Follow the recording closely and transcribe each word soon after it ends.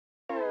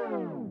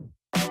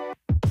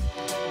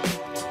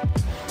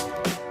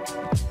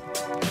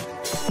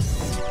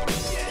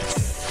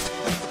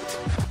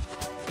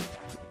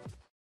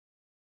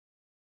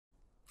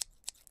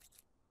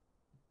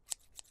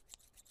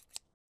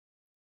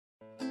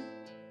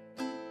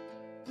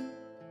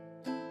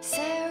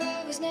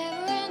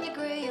never an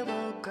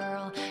agreeable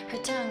girl. Her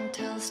tongue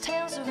tells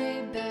tales of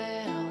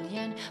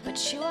rebellion, but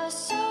she was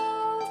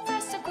so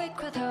fast and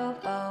quick with her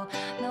bow,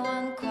 no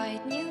one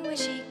quite knew where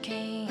she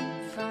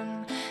came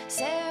from.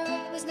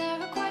 Sera was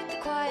never quite the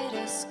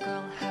quietest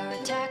girl. Her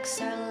attacks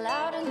are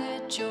loud and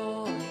they're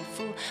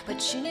joyful, but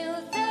she knew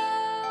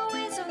the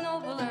ways of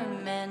nobler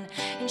men,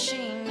 and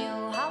she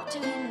knew how to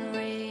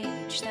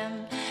enrage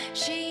them.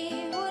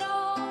 She would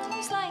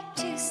always like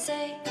to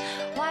say,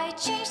 why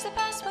change the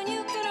past when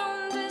you could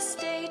own this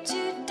day?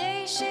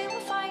 Today she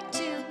will fight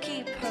to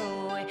keep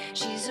her way.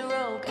 She's a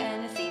rogue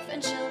and a thief,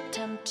 and she'll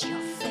tempt your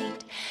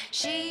fate.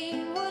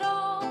 She would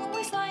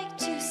always like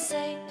to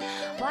say,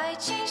 why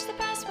change the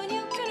past when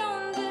you can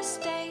own this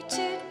day?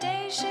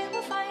 Today she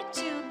will fight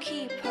to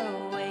keep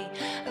her way.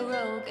 A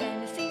rogue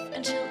and a thief,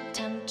 and she'll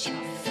tempt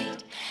your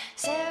fate.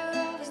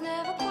 Sera was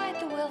never quite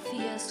the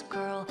wealthiest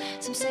girl.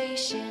 Some say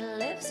she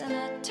lives in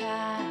a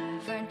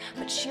tavern,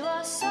 but she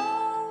was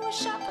so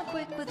sharp and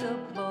quick with a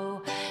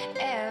bow.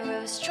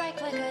 Arrows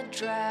strike like a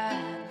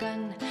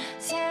dragon.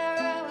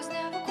 Sera was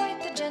never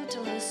quite the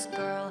gentlest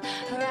girl.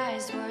 Her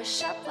eyes were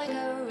sharp like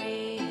a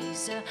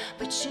razor,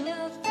 but she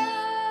knew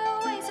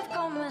the ways of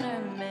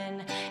commoner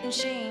men, and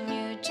she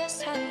knew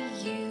just how to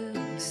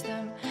use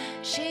them.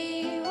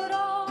 She would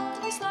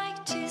always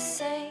like to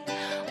say,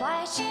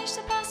 why change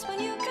the past when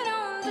you can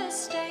own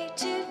this day?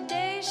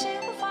 Today she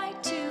will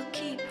fight to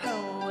keep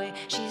her way.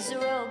 She's a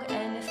rogue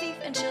and a thief,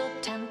 and she'll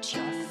tempt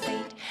your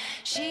fate.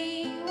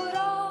 She would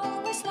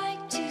always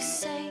like to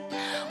say,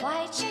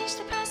 why change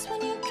the past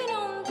when you can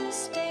own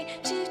this day?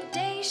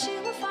 Today she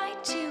will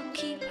fight to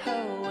keep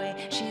her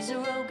way. She's a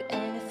rogue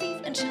and a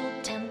thief, and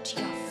she'll tempt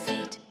your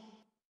fate.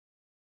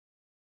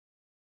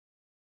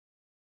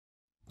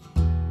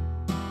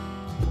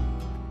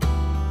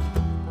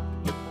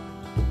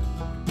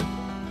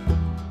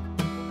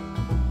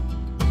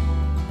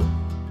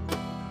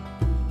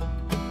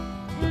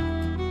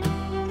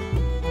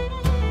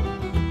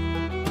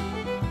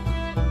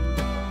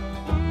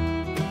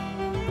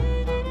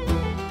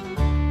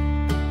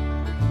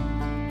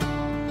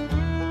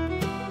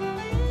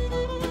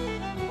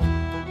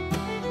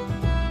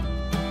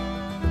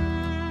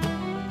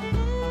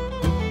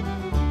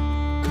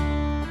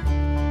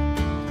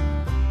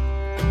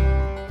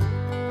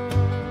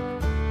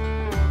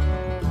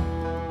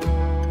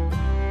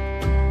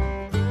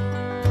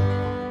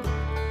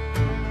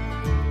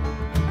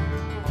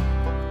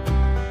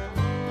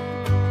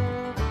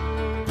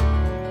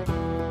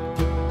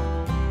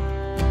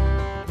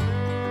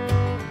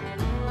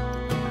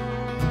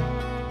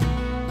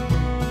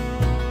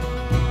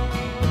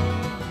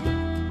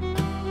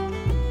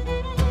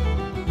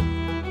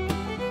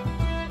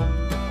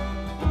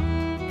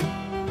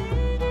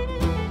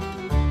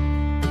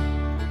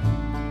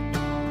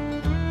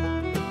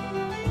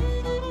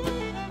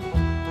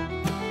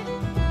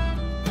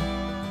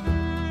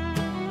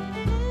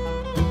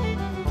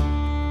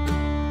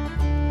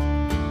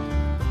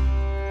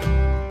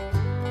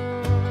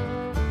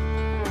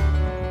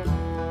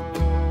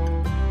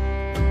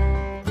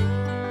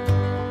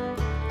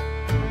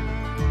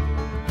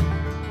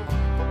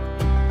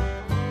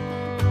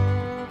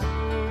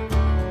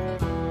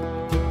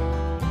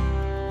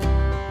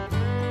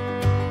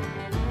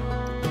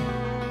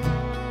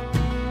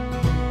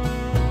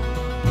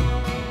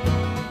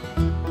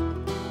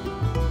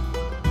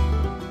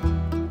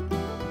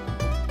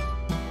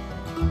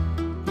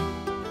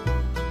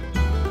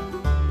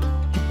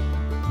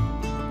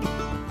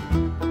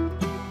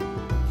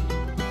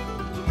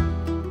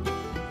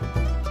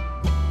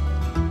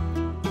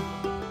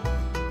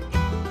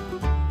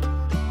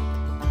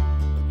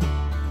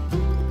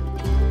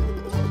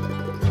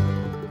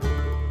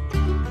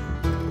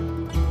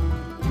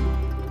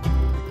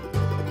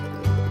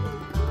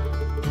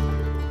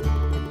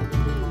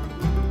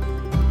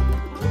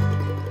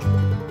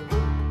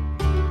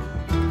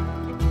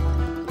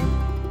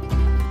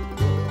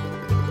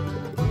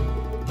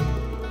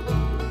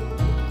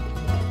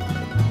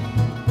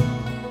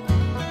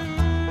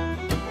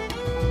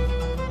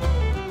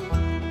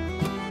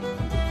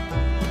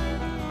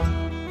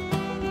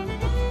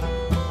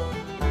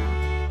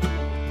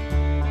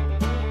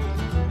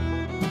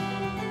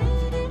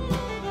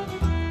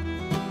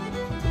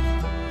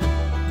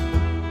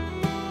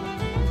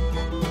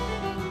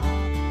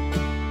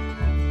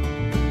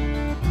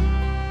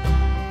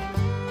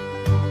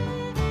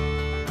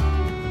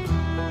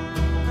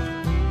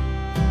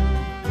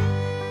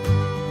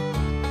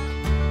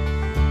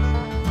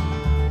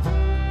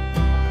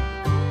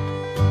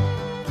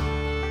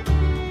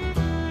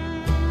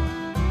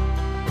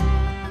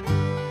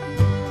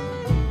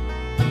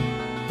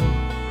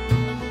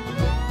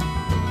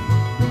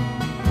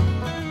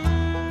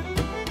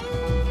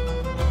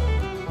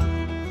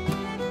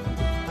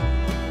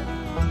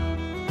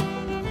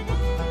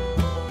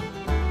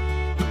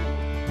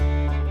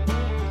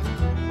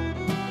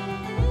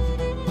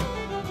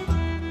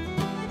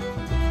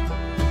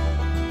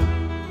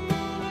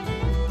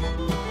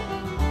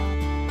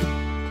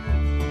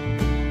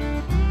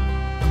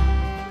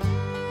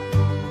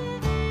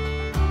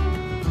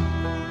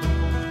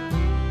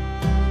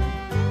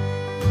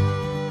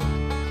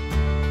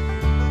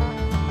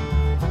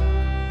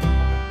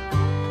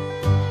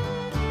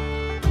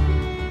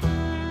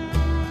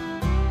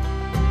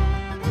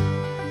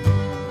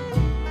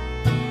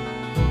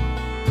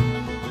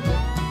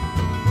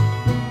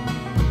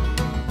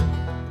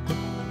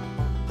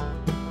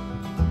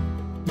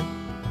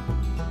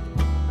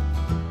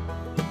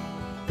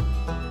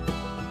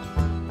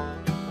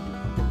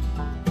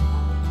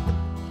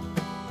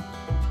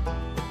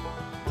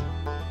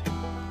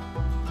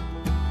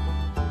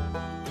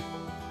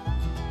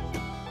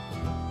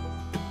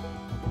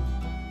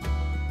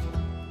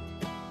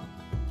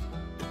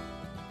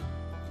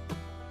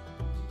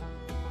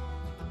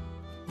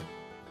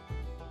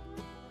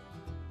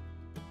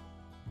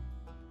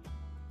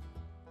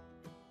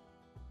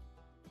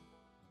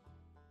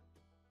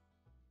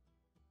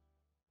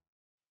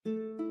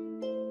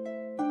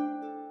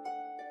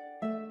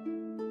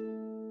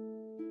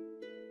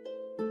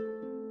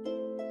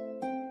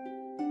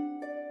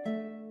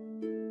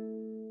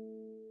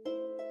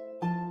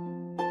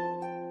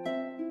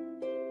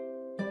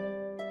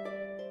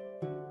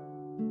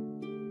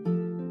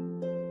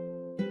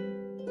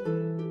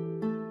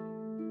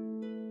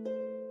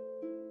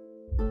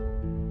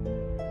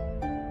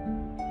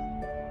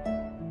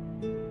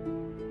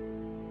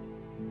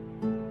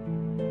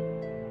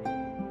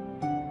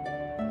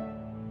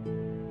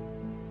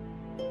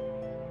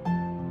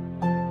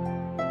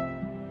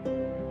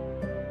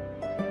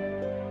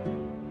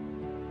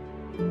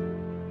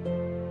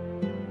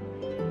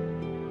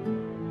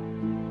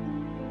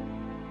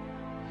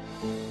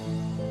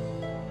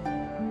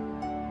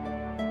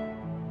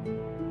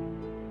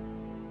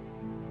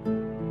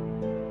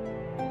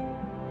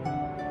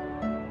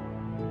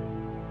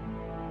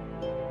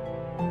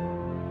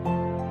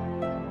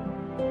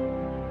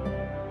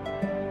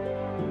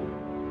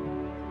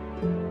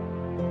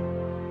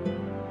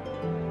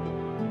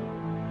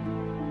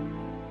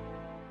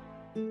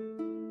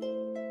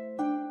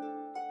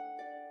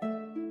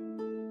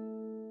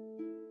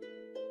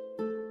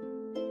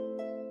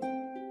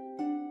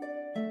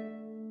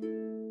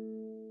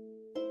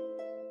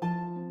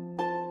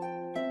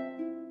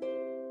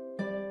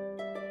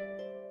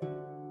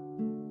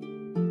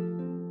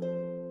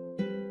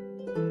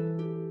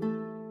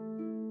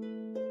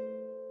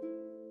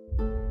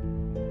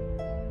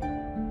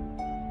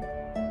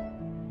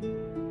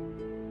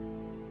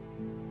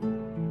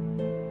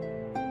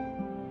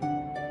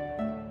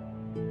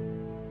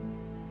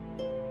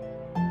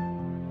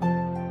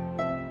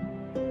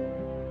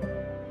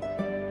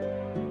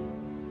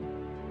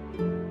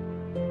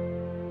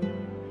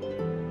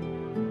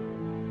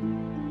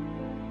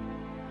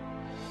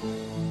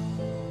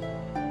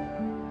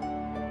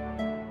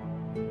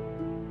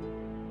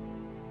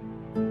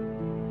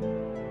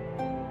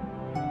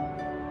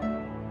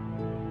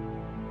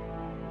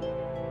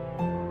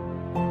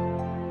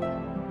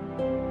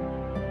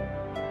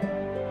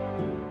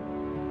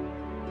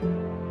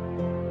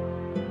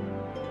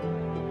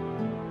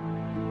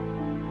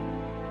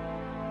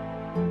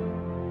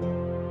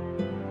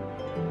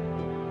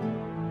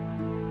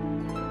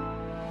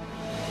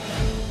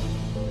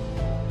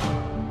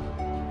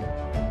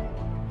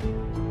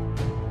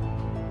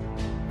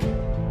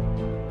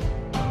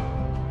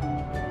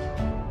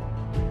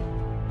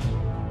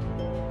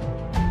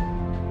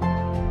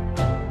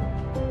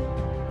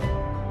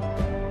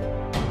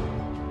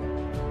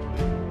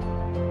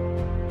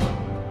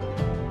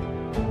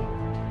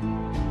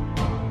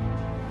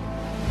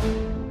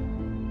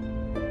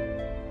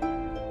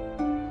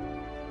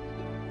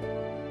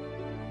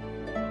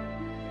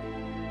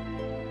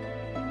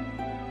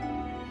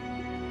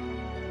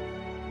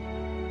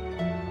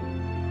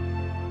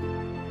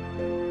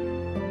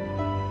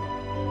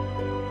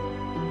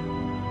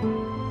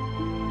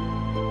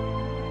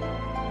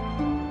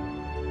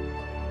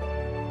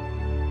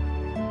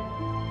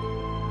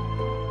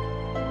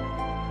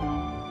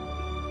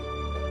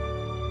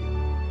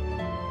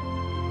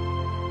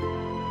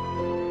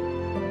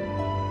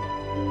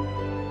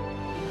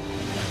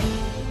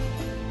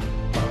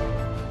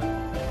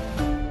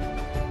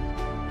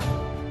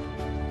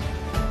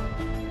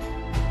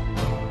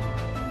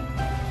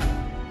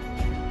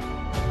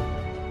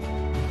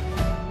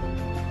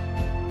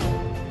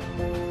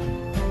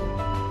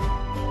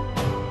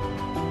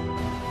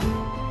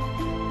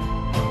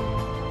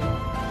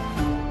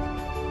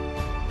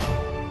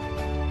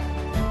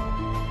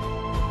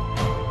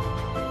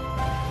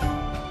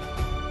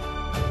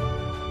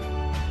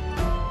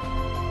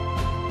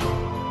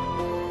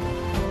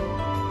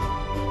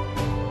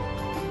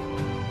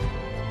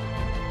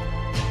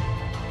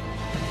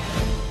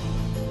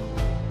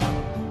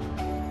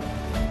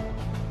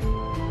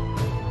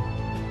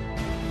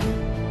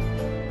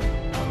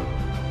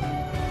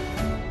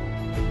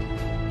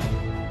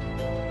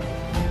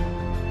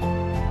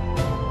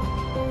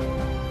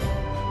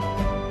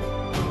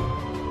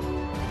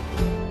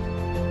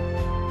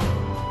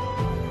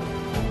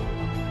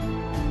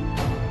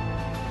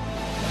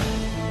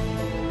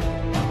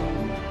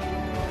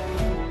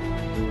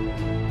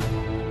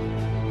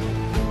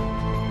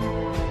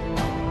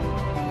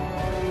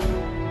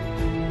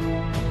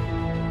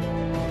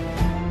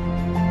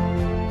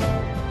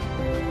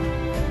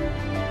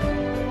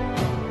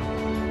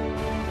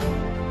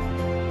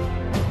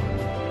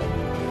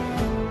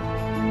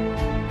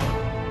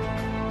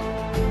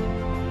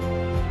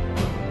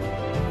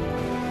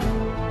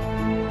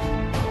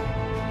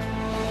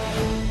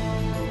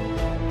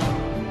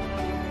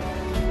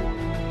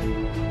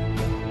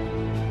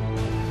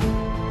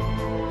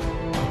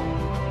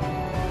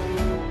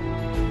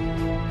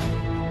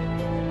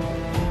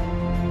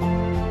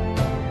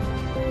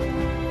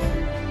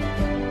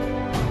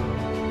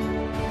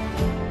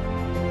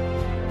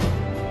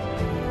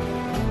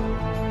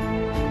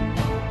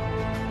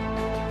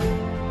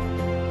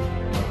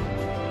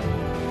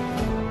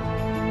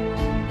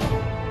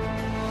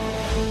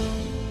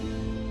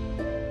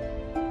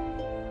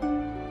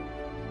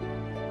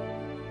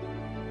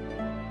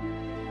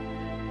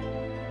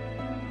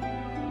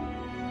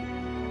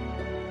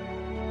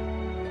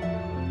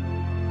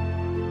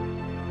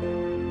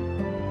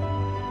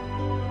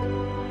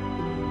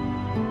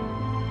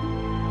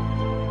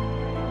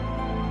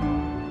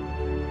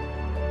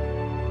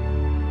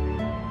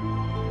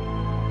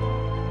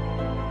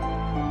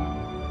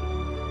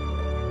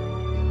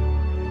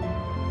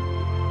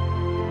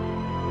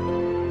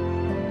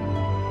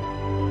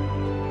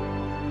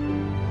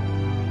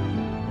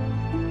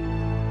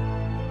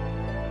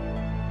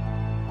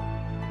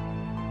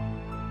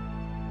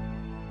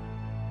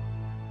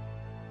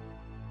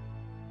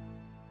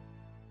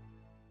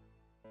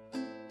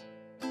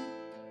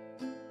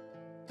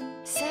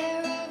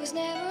 was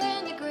never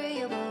an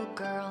agreeable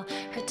girl.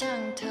 Her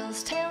tongue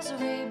tells tales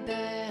of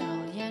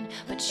rebellion,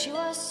 but she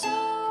was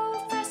so